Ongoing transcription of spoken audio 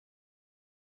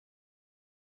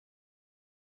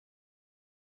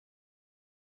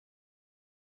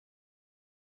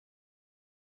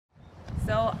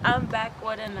So I'm back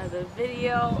with another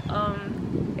video.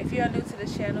 If you are new to the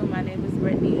channel, my name is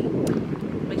Brittany.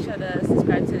 Make sure to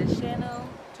subscribe to the channel,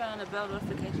 turn on the bell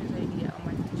notifications so you can get all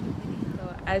my future videos.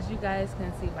 So as you guys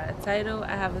can see by the title,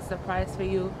 I have a surprise for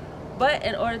you. But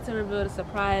in order to reveal the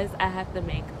surprise, I have to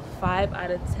make 5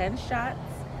 out of 10 shots.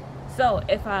 So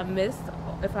if I miss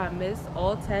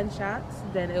all 10 shots,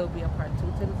 then it will be a part 2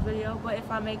 to this video. But if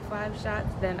I make 5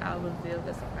 shots, then I'll reveal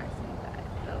the surprise to you guys.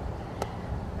 So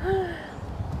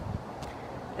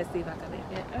let's see if I can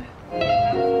make it.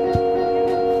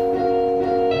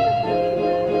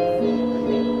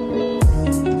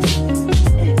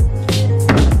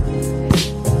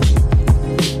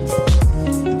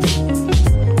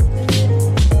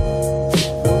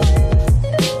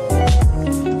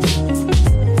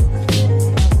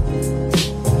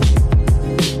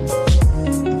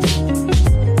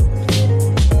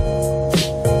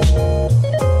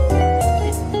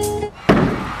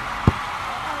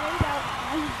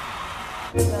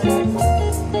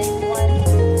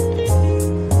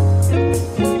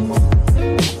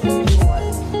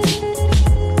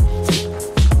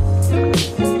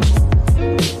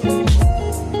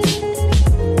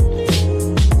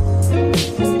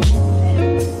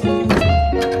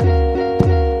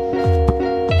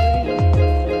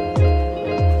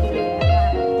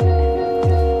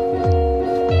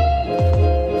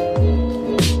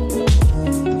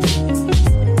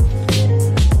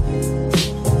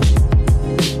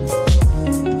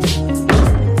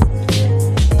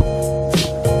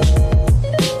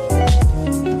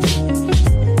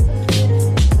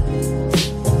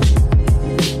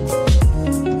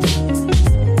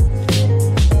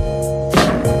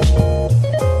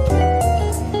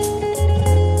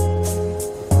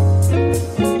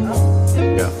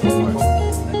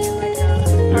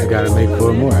 Gotta make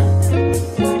 4 more.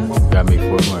 Gotta make 4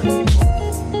 more.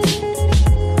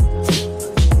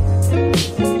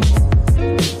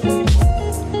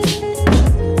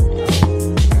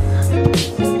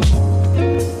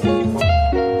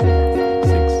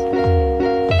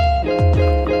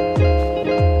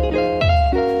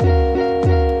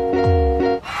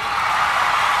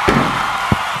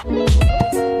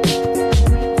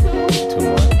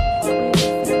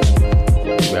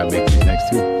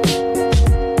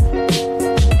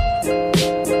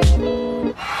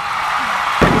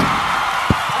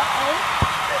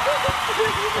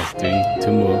 That's 3,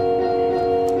 2 more.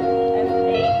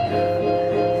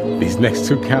 These next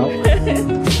 2 count.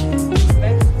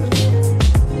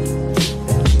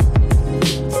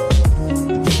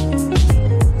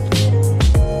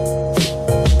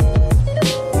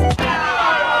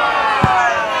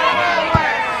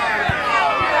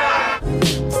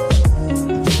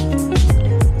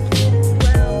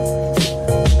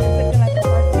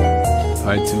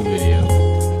 Part 2 video.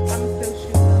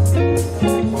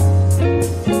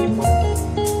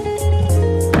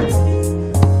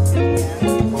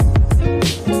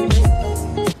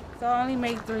 So I only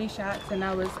made 3 shots and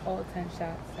that was all 10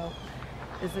 shots. So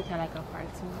it's looking like a part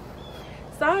 2.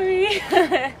 Sorry.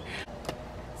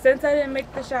 Since I didn't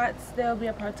make the shots, there'll be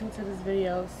a part 2 to this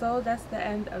video. So that's the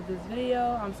end of this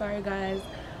video. I'm sorry guys.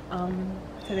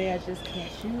 Today I just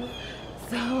can't shoot.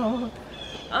 So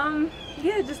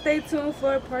yeah, just stay tuned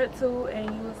for part 2 and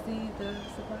you will see the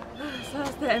surprise. So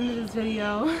that's the end of this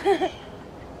video.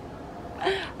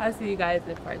 I'll see you guys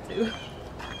in part 2.